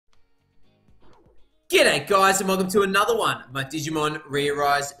G'day guys and welcome to another one of my Digimon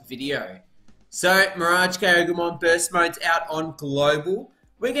ReArise video. So Miragegaogamon Vurst Mode's out on Global.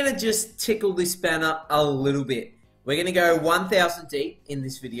 We're going to just tickle this banner a little bit. We're going to go 1000 deep in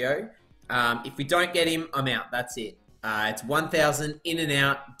this video. If we don't get him, I'm out. That's it. It's 1000 in and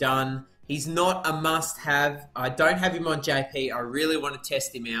out, done. He's not a must-have. I don't have him on JP. I really want to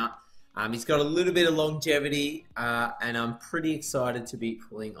test him out. He's got a little bit of longevity and I'm pretty excited to be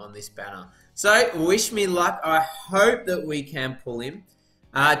pulling on this banner. So, wish me luck. I hope that we can pull him.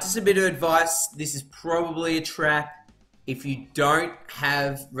 Just a bit of advice. This is probably a trap. If you don't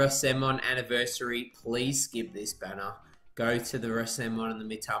have Rosemon Anniversary, please skip this banner. Go to the Rosemon and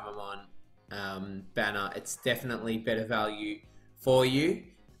the Mitamamon banner. It's definitely better value for you.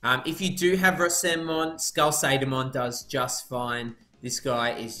 If you do have Rosemon, Skull Sadamon does just fine. This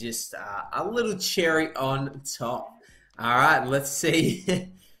guy is just a little cherry on top. Alright, let's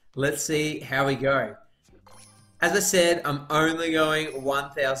see. Let's see how we go. As I said, I'm only going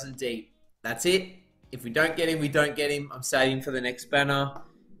 1000 deep. That's it. If we don't get him, we don't get him. I'm saving for the next banner.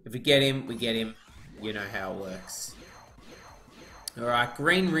 If we get him, we get him. You know how it works. Alright,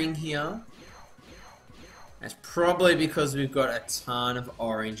 green ring here. That's probably because we've got a ton of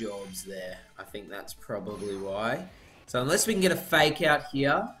orange orbs there. I think that's probably why. So unless we can get a fake out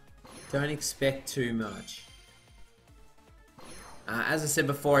here, don't expect too much. As I said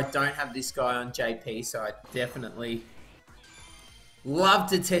before, I don't have this guy on JP, so I definitely love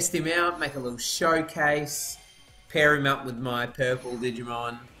to test him out, make a little showcase, pair him up with my purple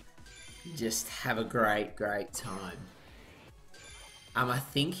Digimon, just have a great time. I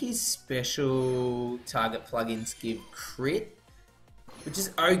think his special target plugins give crit, which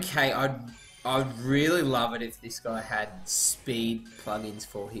is okay. I'd really love it if this guy had speed plugins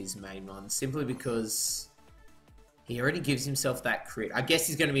for his main one, simply because he already gives himself that crit. I guess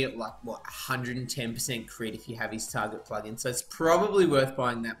he's going to be at like, what, 110% crit if you have his target plugin. So it's probably worth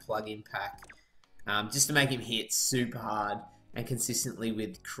buying that plugin pack just to make him hit super hard and consistently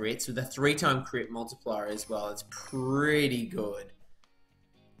with crits. With a 3-time crit multiplier as well, it's pretty good.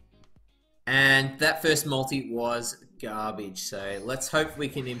 And that first multi was garbage, so let's hope we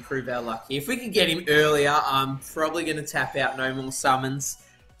can improve our luck here. If we can get him earlier, I'm probably going to tap out no more summons.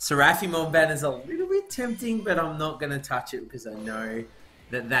 Seraphimon banner's a little bit tempting, but I'm not going to touch it because I know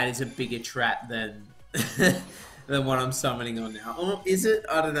that that is a bigger trap than than what I'm summoning on now. Oh, is it?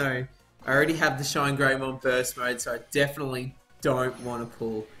 I don't know. I already have the Shine Greymon Burst Mode, so I definitely don't want to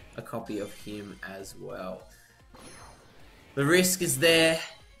pull a copy of him as well. The risk is there.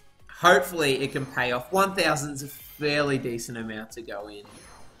 Hopefully it can pay off. 1000 is a fairly decent amount to go in.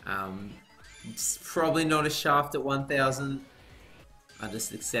 It's probably not a shaft at 1000. I'll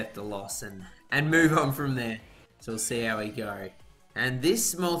just accept the loss and move on from there. So we'll see how we go. And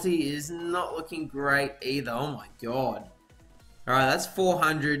this multi is not looking great either. Oh my god. Alright, that's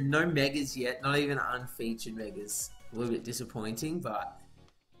 400. No megas yet. Not even unfeatured megas. A little bit disappointing, but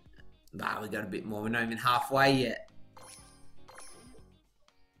we got a bit more. We're not even halfway yet.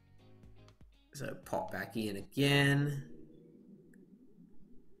 So pop back in again.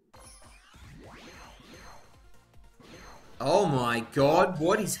 Oh my god,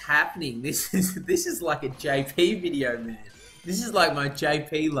 what is happening? This is like a JP video, man. This is like my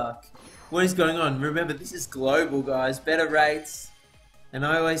JP luck. What is going on? Remember, this is global, guys. Better rates. And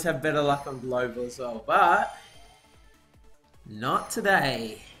I always have better luck on global as well. But not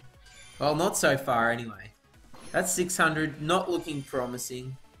today. Well, not so far anyway. That's 600. Not looking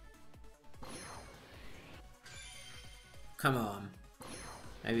promising. Come on.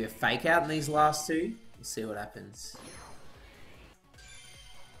 Maybe a fake out in these last two. We'll see what happens.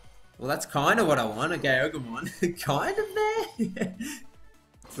 Well, that's kind of what I want, a Gaogamon. Kind of there.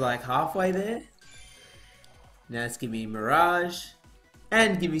 It's like halfway there. Now let's give me Mirage.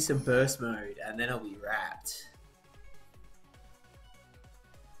 And give me some Burst Mode. And then I'll be wrapped.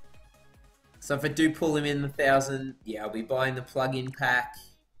 So if I do pull him in the 1000, yeah, I'll be buying the plug-in pack.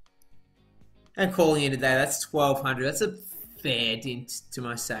 And calling it a day. That's 1200. That's a fair dent to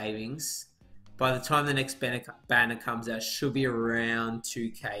my savings. By the time the next banner comes out, should be around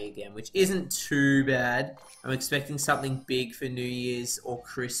 2k again, which isn't too bad. I'm expecting something big for New Year's or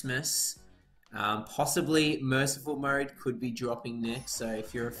Christmas. Possibly Merciful Mode could be dropping next, so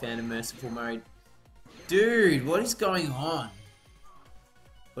if you're a fan of Merciful Mode... Dude, what is going on?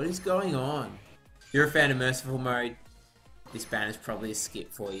 What is going on? If you're a fan of Merciful Mode, this banner's probably a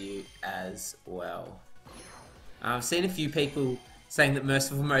skip for you as well. I've seen a few people saying that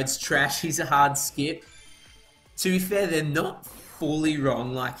Merciful Mode's trash. He's a hard skip. To be fair, they're not fully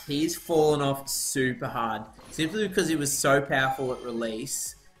wrong. Like, he's fallen off super hard. Simply because he was so powerful at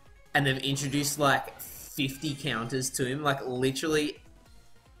release. and they've introduced like 50 counters to him. Like literally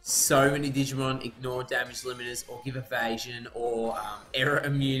so many Digimon ignore damage limiters or give evasion or error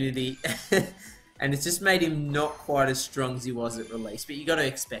immunity. And it's just made him not quite as strong as he was at release. But you got to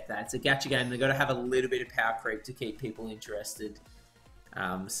expect that. It's a gacha game. They've got to have a little bit of power creep to keep people interested.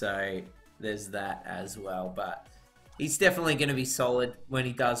 So there's that as well. But he's definitely going to be solid when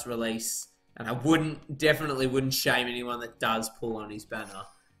he does release. And I definitely wouldn't shame anyone that does pull on his banner.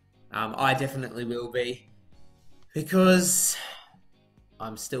 I definitely will be. Because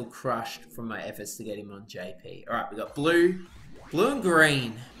I'm still crushed from my efforts to get him on JP. Alright, we got blue and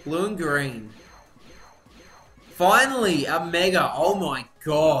green. Blue and green. Finally, a mega. Oh my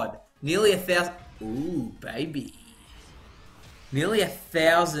god. Nearly 1,000. Ooh, baby. Nearly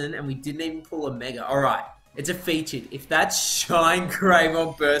 1,000 and we didn't even pull a mega. Alright, it's a featured. If that's Shine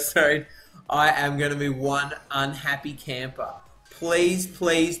Greymon Vurst Mode, I am going to be one unhappy camper. Please,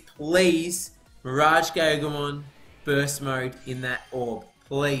 please, please, Miragegaogamon Vurst Mode in that orb.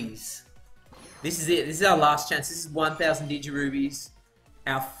 Please. This is it. This is our last chance. This is 1,000 digirubies.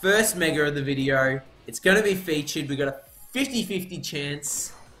 Our first mega of the video. It's going to be featured. We got a 50-50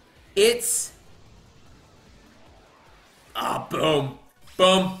 chance. It's... Ah, boom.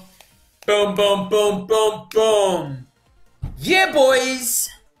 Boom. Boom, boom, boom, boom, boom. Yeah, boys.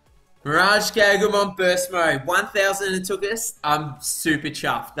 Miragegaogamon Vurst Mode. 1,000 it took us. I'm super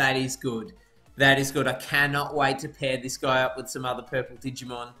chuffed. That is good. That is good. I cannot wait to pair this guy up with some other purple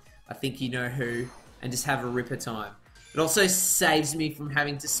Digimon. I think you know who. And just have a ripper time. It also saves me from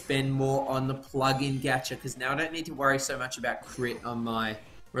having to spend more on the plug-in gacha, because now I don't need to worry so much about crit on my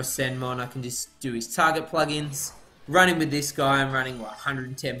Rosenmon. I can just do his target plugins. Running with this guy, I'm running, what,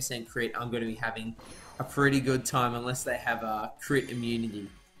 110% crit. I'm going to be having a pretty good time, unless they have a crit immunity.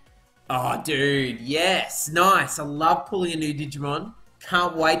 Oh, dude, yes, nice. I love pulling a new Digimon.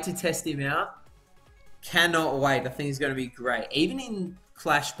 Can't wait to test him out. Cannot wait. I think he's going to be great. Even in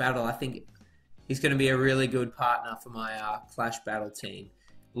Clash Battle, I think he's going to be a really good partner for my Clash Battle team.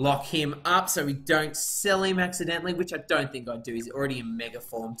 Lock him up so we don't sell him accidentally, which I don't think I'd do. He's already in Mega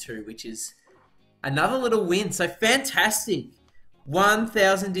Form too, which is another little win. So fantastic.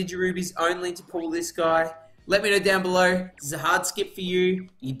 1,000 digirubies only to pull this guy. Let me know down below. Is this a hard skip for you? Are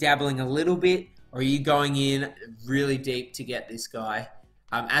you dabbling a little bit? Or are you going in really deep to get this guy?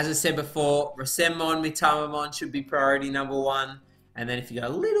 As I said before, Rosenmon, Mitamamon should be priority number 1. And then if you got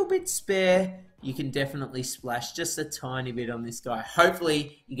a little bit spare, you can definitely splash just a tiny bit on this guy.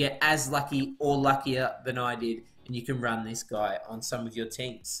 Hopefully, you get as lucky or luckier than I did, and you can run this guy on some of your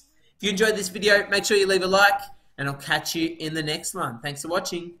teams. If you enjoyed this video, make sure you leave a like, and I'll catch you in the next one. Thanks for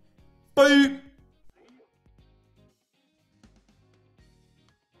watching. Bye!